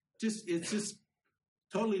 It's just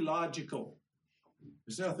totally logical.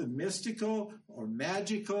 There's nothing mystical or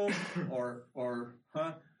magical or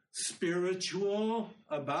spiritual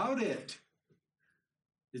about it.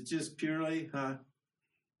 It's just purely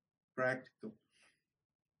practical.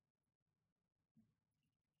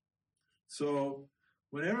 So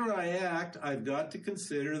whenever I act, I've got to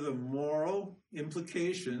consider the moral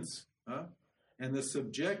implications and the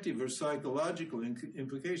subjective or psychological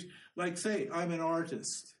implications. Like, say, I'm an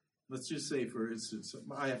artist. Let's just say, for instance,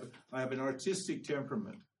 I have an artistic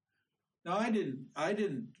temperament. Now, I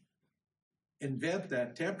didn't invent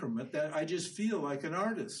that temperament. That I just feel like an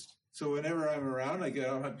artist. So whenever I'm around, I get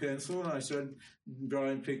out my pencil and I start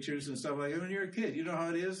drawing pictures and stuff like that. When you're a kid, you know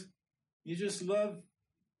how it is? You just love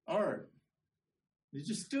art. You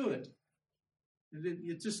just do it.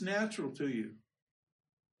 It's just natural to you.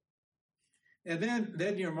 And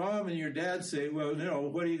then your mom and your dad say, well,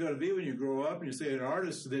 what are you going to be when you grow up? And you say, an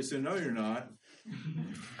artist. They say, no, you're not.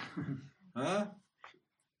 Huh?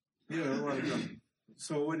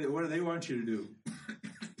 So what do they want you to do?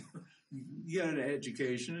 You get an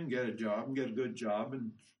education and get a job and get a good job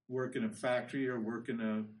and work in a factory or work in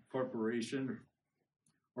a corporation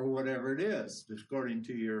or whatever it is, according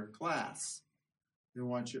to your class. They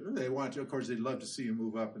want you, of course, they'd love to see you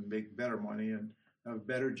move up and make better money and have a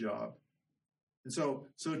better job. And so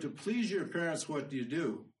to please your parents, what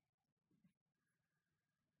do?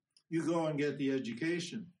 You go and get the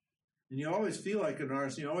education. And you always feel like an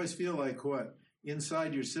artist. You always feel like what?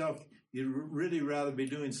 Inside yourself, you'd really rather be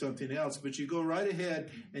doing something else, but you go right ahead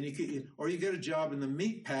and you get a job in the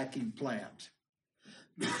meat packing plant.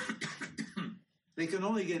 They can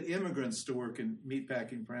only get immigrants to work in meat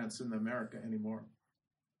packing plants in America anymore.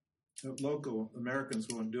 Local Americans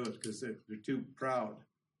won't do it because they're too proud.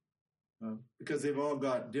 Because they've all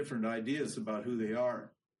got different ideas about who they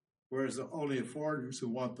are. Whereas only foreigners who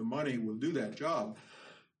want the money will do that job.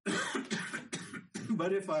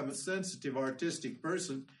 But if I'm a sensitive, artistic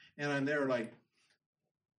person, and I'm there like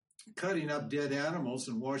cutting up dead animals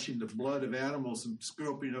and washing the blood of animals and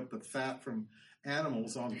scraping up the fat from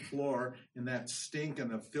animals on the floor in that stink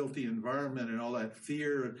and the filthy environment and all that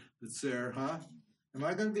fear that's there, am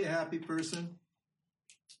I going to be a happy person?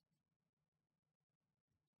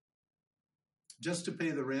 Just to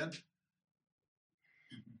pay the rent?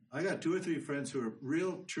 I got 2 or 3 friends who are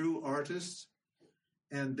real, true artists,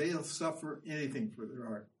 and they'll suffer anything for their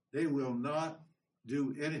art. They will not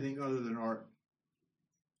do anything other than art.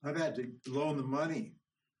 I've had to loan the money.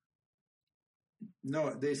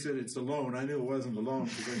 No, they said it's a loan. I knew it wasn't a loan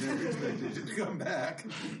because I never expected it to come back.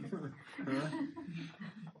 Huh?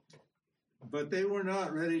 But they were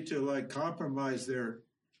not ready to like compromise their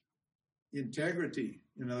integrity,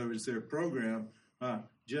 in other words, their program,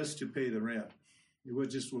 just to pay the rent. It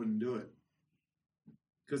just wouldn't do it.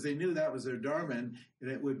 Because they knew that was their dharma, and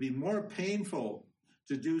it would be more painful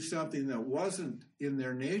to do something that wasn't in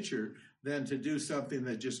their nature than to do something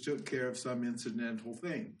that just took care of some incidental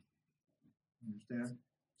thing. Understand?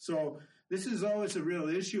 So this is always a real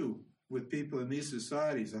issue with people in these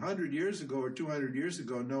societies. 100 years ago or 200 years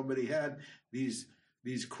ago, nobody had these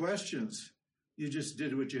questions. You just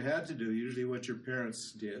did what you had to do, usually what your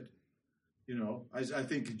parents did. You know, I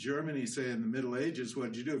think in Germany, say in the Middle Ages,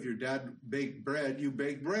 what did you do? If your dad baked bread, you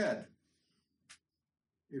baked bread.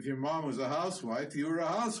 If your mom was a housewife, you were a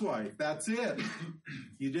housewife. That's it.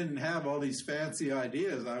 You didn't have all these fancy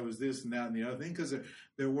ideas. I was this and that and the other thing, because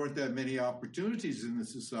there weren't that many opportunities in the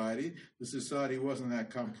society. The society wasn't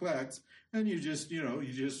that complex. And you just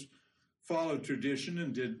followed tradition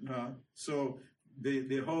and did. So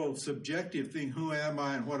the whole subjective thing, who am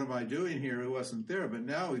I and what am I doing here, it wasn't there. But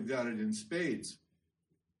now we've got it in spades.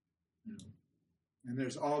 You know, and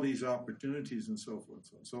there's all these opportunities and so forth.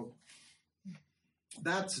 So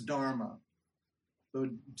that's dharma.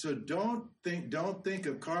 So don't think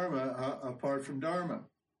of karma apart from dharma.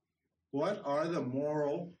 What are the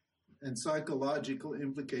moral and psychological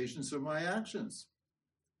implications of my actions?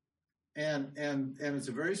 And it's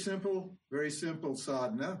a very simple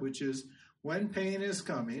sadhana, which is when pain is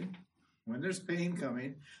coming, when there's pain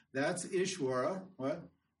coming, that's Ishvara. What?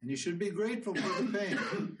 And you should be grateful for the pain.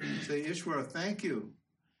 Say, Ishvara, thank you.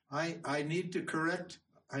 I need to correct.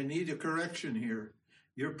 I need a correction here.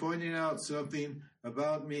 You're pointing out something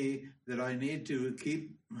about me that I need to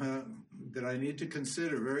keep, that I need to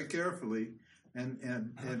consider very carefully,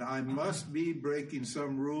 and I must be breaking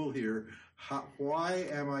some rule here. Why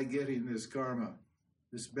am I getting this karma,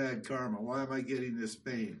 this bad karma? Why am I getting this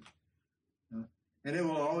pain? And it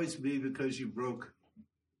will always be because you broke,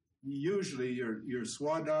 usually your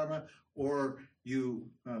swadharma, or you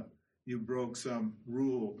broke some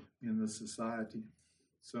rule in the society,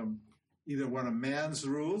 either one of man's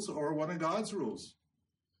rules or one of God's rules.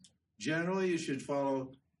 Generally, you should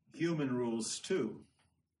follow human rules too,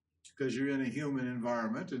 because you're in a human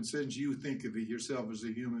environment, and since you think of yourself as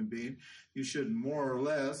a human being, you should more or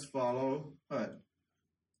less follow what?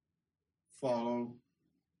 Follow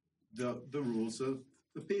the rules of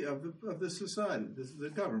the society, the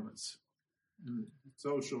governments, and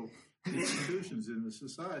social institutions in the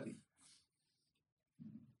society.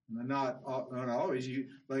 Not always.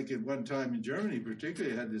 Like at one time in Germany,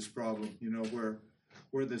 particularly, had this problem,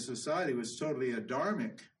 where the society was totally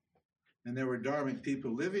adharmic, and there were dharmic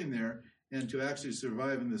people living there, and to actually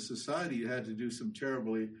survive in the society, you had to do some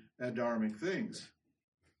terribly adharmic things.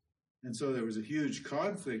 And so there was a huge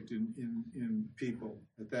conflict in people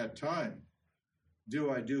at that time. Do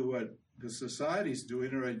I do what the society's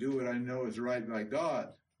doing, or I do what I know is right by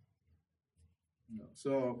God?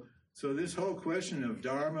 So this whole question of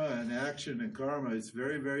dharma and action and karma is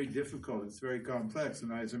very, very difficult. It's very complex.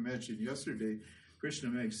 And as I mentioned yesterday, Krishna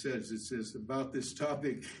says, it says, about this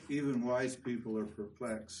topic, even wise people are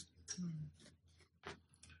perplexed.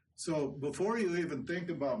 So before you even think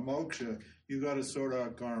about moksha, you got to sort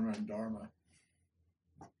out karma and dharma.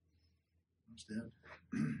 Understand?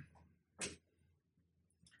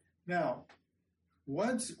 Now,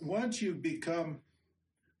 once you've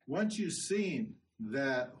seen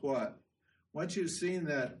that what? Once you've seen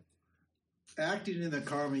that acting in the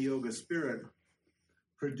karma yoga spirit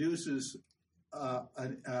produces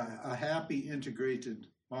a happy integrated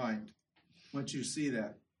mind, once you see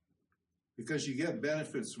that, because you get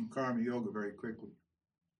benefits from karma yoga very quickly.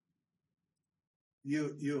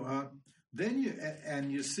 Then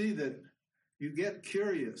you see that you get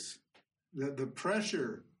curious. The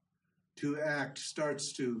pressure to act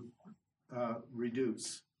starts to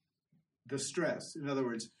reduce. The stress, in other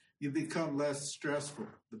words, you become less stressful.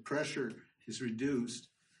 The pressure is reduced,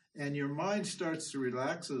 and your mind starts to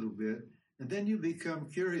relax a little bit, and then you become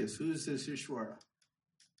curious. Who is this Ishvara?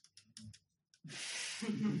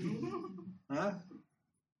 Huh?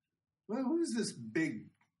 Well, who's this big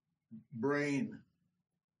brain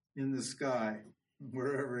in the sky,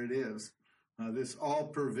 wherever it is? This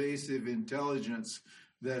all-pervasive intelligence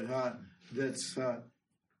that's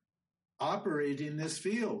operating this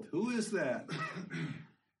field. Who is that?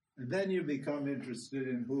 And then you become interested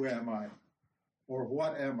in who am I, or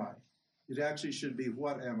what am I? It actually should be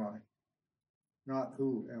what am I, not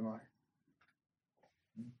who am I.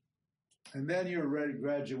 And then you're ready to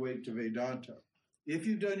graduate to Vedanta. If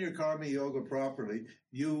you've done your karma yoga properly,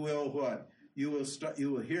 you will what? You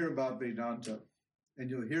will hear about Vedanta, and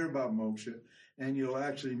you'll hear about moksha, and you'll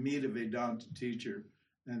actually meet a Vedanta teacher.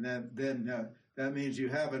 And then that means you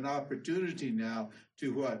have an opportunity now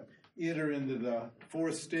to what? Enter into the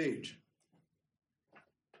fourth stage.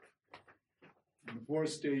 And the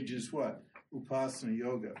fourth stage is what? Upasana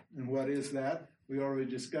yoga. And what is that? We already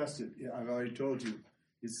discussed it. I've already told you.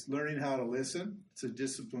 It's learning how to listen. It's a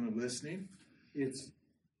discipline of listening. It's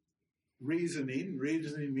reasoning.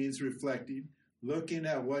 Reasoning means reflecting. Looking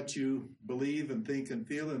at what you believe and think and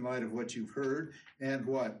feel in light of what you've heard. And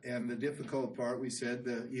what? And the difficult part, we said,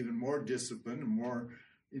 the even more discipline and more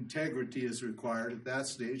integrity is required at that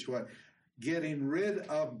stage. What? Getting rid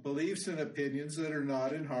of beliefs and opinions that are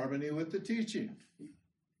not in harmony with the teaching.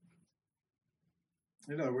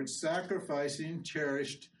 In other words, sacrificing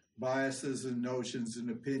cherished biases and notions and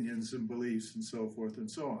opinions and beliefs and so forth and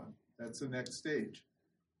so on. That's the next stage.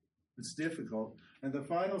 It's difficult. And the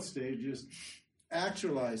final stage is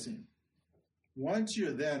actualizing. Once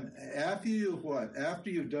you're then, after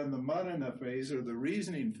you've done the manana phase or the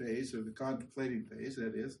reasoning phase or the contemplating phase,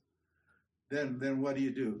 that is, then what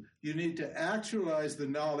do? You need to actualize the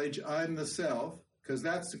knowledge, I'm the self, because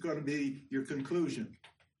that's going to be your conclusion.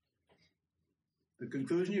 The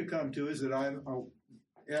conclusion you come to is that I'm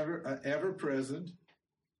ever-present,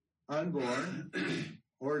 unborn,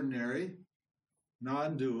 ordinary,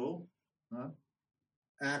 non-dual,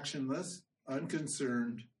 actionless,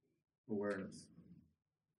 unconcerned awareness,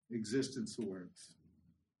 existence awareness.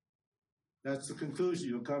 That's the conclusion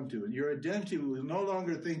you'll come to. And your identity will no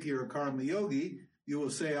longer think you're a karma yogi. You will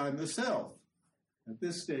say, I'm the self. At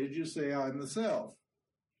this stage, you say, I'm the self.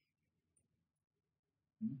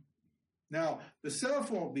 Now, the self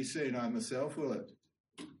won't be saying, I'm the self, will it?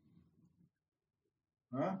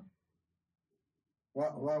 Huh?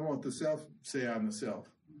 Why won't the self say, I'm the self?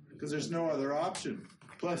 Because there's no other option.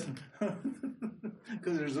 Plus,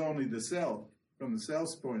 because there's only the self. From the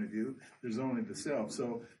self's point of view, there's only the self.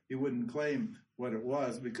 So he wouldn't claim what it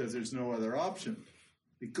was because there's no other option.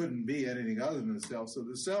 It couldn't be anything other than the self. So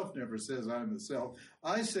the self never says, I'm the self.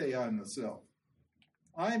 I say I'm the self.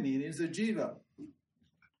 I means the jiva.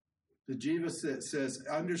 The jiva says,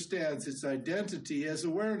 understands its identity as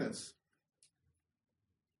awareness.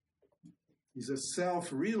 He's a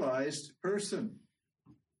self-realized person.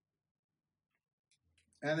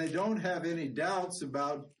 And they don't have any doubts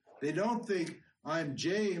about, they don't think, I'm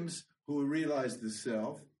James who realized the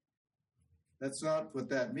self. That's not what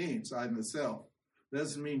that means, I'm the self.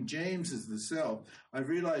 Doesn't mean James is the self. I've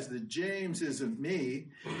realized that James isn't me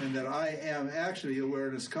and that I am actually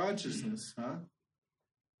awareness consciousness. I've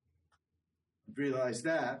realized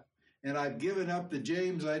that. And I've given up the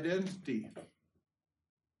James identity.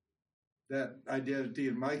 That identity,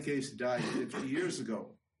 in my case, died 50 years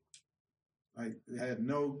ago. I had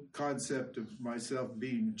no concept of myself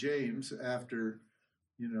being James after,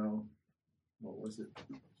 what was it?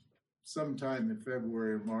 Sometime in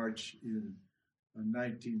February or March in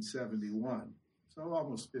 1971. So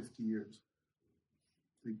almost 50 years.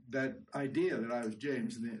 That idea that I was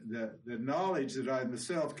James, the knowledge that I'm the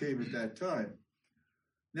self came at that time.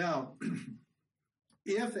 Now,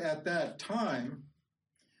 if at that time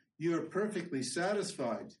you're perfectly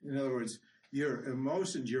satisfied, in other words, your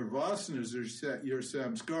emotions, your vasanas, your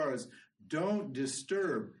samskaras don't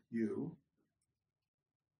disturb you,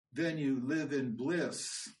 then you live in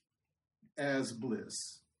bliss as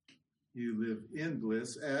bliss. You live in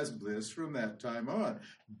bliss as bliss from that time on.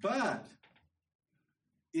 But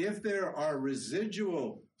if there are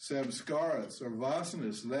residual samskaras or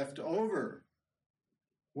vasanas left over,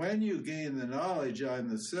 when you gain the knowledge I'm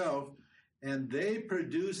the self, and they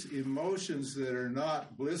produce emotions that are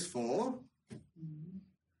not blissful,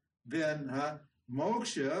 then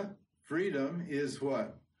moksha, freedom, is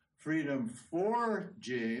what? Freedom for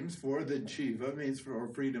James, for the jiva, means for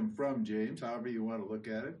freedom from James, however you want to look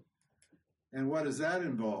at it. And what does that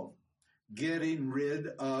involve? Getting rid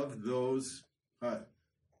of those,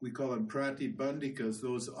 we call them pratibandhikas,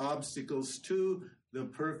 those obstacles to the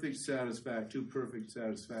perfect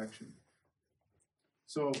satisfaction.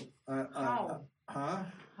 So, How?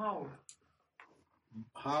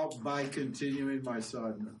 How? By continuing my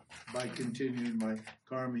sadhana, by continuing my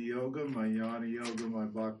karma yoga, my jnana yoga, my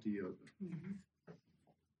bhakti yoga.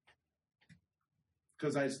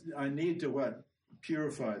 Because I need to what?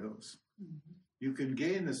 Purify those. Mm-hmm. You can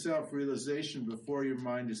gain the self-realization before your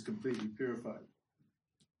mind is completely purified.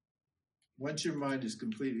 Once your mind is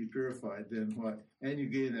completely purified, then what? And you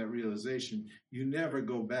gain that realization, you never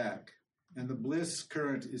go back. And the bliss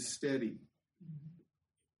current is steady.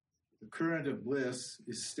 The current of bliss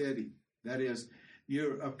is steady. That is,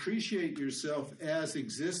 you appreciate yourself as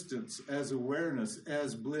existence, as awareness,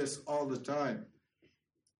 as bliss all the time.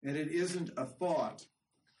 And it isn't a thought.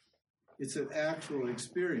 It's an actual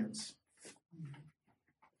experience.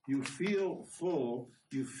 You feel full,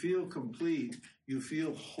 you feel complete, you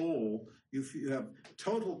feel whole, you have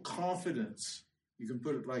total confidence. You can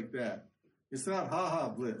put it like that. It's not ha-ha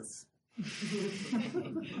bliss.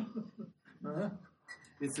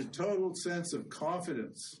 It's a total sense of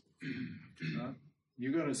confidence.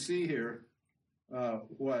 You're going to see here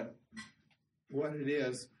what it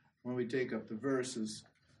is when we take up the verses,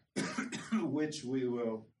 which we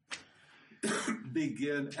will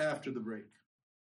begin after the break.